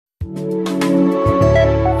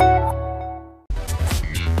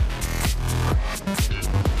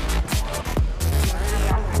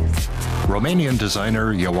Romanian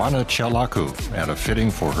designer Iona Ciolacu at a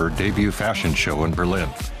fitting for her debut fashion show in Berlin.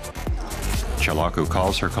 Ciolacu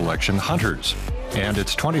calls her collection Hunters, and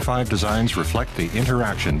its 25 designs reflect the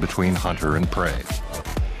interaction between hunter and prey.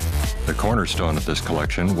 The cornerstone of this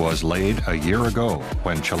collection was laid a year ago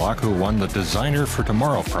when Ciolacu won the Designer for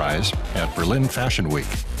Tomorrow prize at Berlin Fashion Week.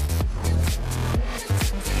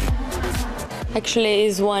 Actually,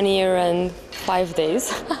 it's 1 year and 5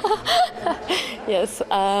 days. Yes.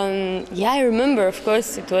 Yeah, I remember, of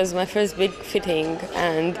course, it was my first big fitting,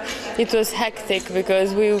 and it was hectic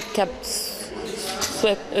because we kept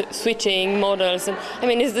switching models. And I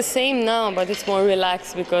mean, it's the same now, but it's more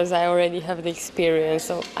relaxed because I already have the experience,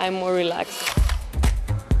 so I'm more relaxed.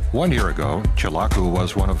 1 year ago, Ciolacu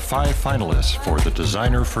was one of 5 finalists for the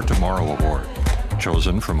Designer for Tomorrow award,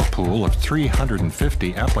 chosen from a pool of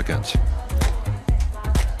 350 applicants.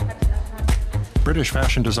 British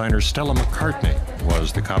fashion designer Stella McCartney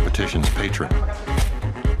was the competition's patron.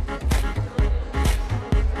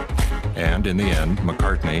 And in the end,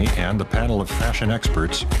 McCartney and the panel of fashion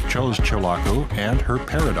experts chose Ciolacu and her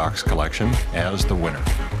Paradox collection as the winner.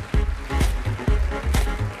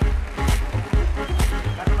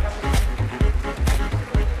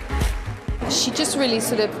 She just really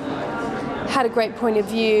sort of had a great point of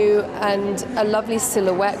view and a lovely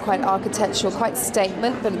silhouette, quite architectural, quite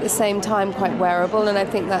statement, but at the same time quite wearable. And I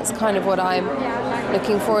think that's kind of what I'm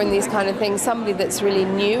looking for in these kind of things. Somebody that's really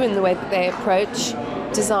new in the way that they approach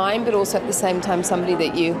design, but also at the same time somebody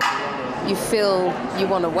that you feel you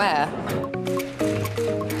want to wear.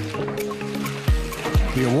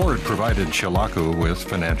 The award provided Ciolacu with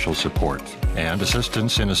financial support and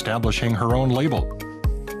assistance in establishing her own label.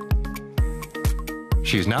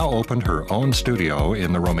 She's now opened her own studio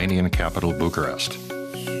in the Romanian capital, Bucharest.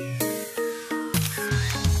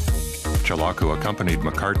 Ciolacu accompanied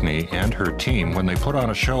McCartney and her team when they put on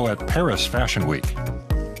a show at Paris Fashion Week.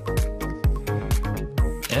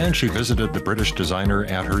 And she visited the British designer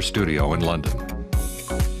at her studio in London.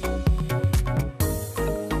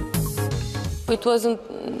 It wasn't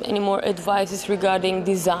any more advices regarding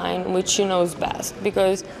design, which she knows best,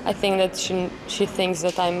 because I think that she thinks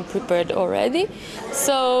that I'm prepared already.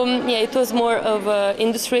 So yeah, it was more of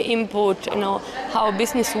industry input, you know, how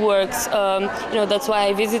business works. You know, that's why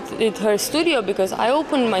I visited her studio, because I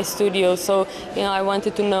opened my studio. So you know, I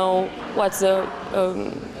wanted to know what's the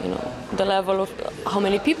you know, the level of how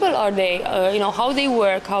many people are they, you know, how they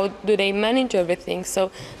work, how do they manage everything. So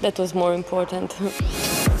that was more important.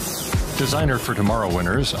 Designer for Tomorrow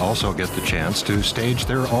winners also get the chance to stage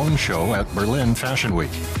their own show at Berlin Fashion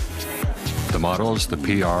Week. The models, the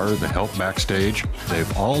PR, the help backstage,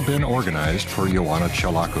 they've all been organized for Iona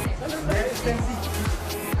Ciolacu.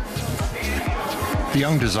 The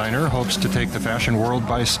young designer hopes to take the fashion world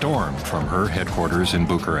by storm from her headquarters in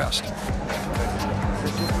Bucharest.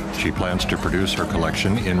 She plans to produce her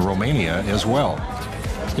collection in Romania as well.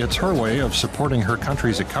 It's her way of supporting her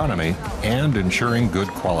country's economy and ensuring good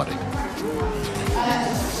quality.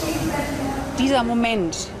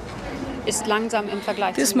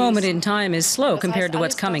 This moment in time is slow compared to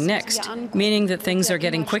what's coming next, meaning that things are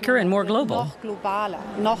getting quicker and more global.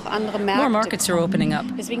 More markets are opening up.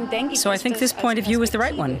 So I think this point of view is the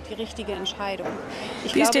right one.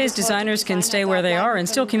 These days, designers can stay where they are and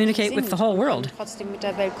still communicate with the whole world.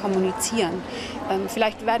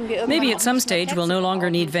 Maybe at some stage we'll no longer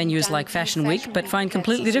need venues like Fashion Week, but find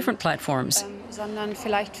completely different platforms.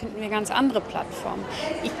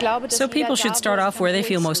 So people should start off where they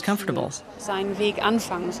feel most comfortable.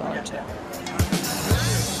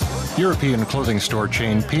 European clothing store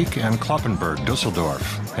chain Peek and Kloppenburg Düsseldorf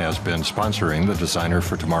has been sponsoring the Designer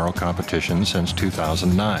for Tomorrow competition since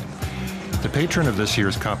 2009. The patron of this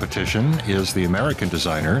year's competition is the American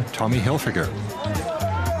designer Tommy Hilfiger.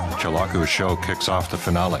 Ciolacu's show kicks off the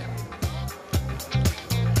finale.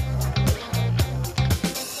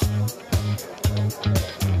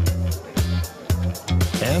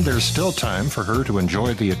 And there's still time for her to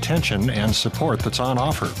enjoy the attention and support that's on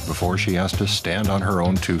offer before she has to stand on her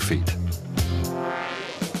own 2 feet.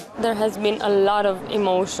 There has been a lot of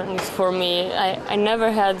emotions for me. I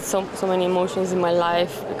never had so many emotions in my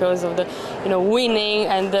life because of the, you know, winning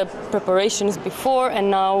and the preparations before, and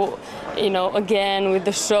now, you know, again with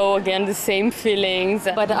the show, again the same feelings.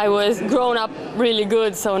 But I was grown up really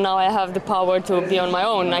good, so now I have the power to be on my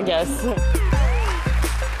own, I guess.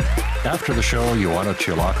 After the show, Iona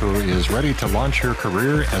Ciolacu is ready to launch her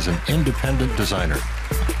career as an independent designer.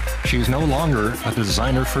 She's no longer a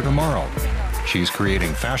designer for tomorrow. She's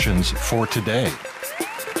creating fashions for today.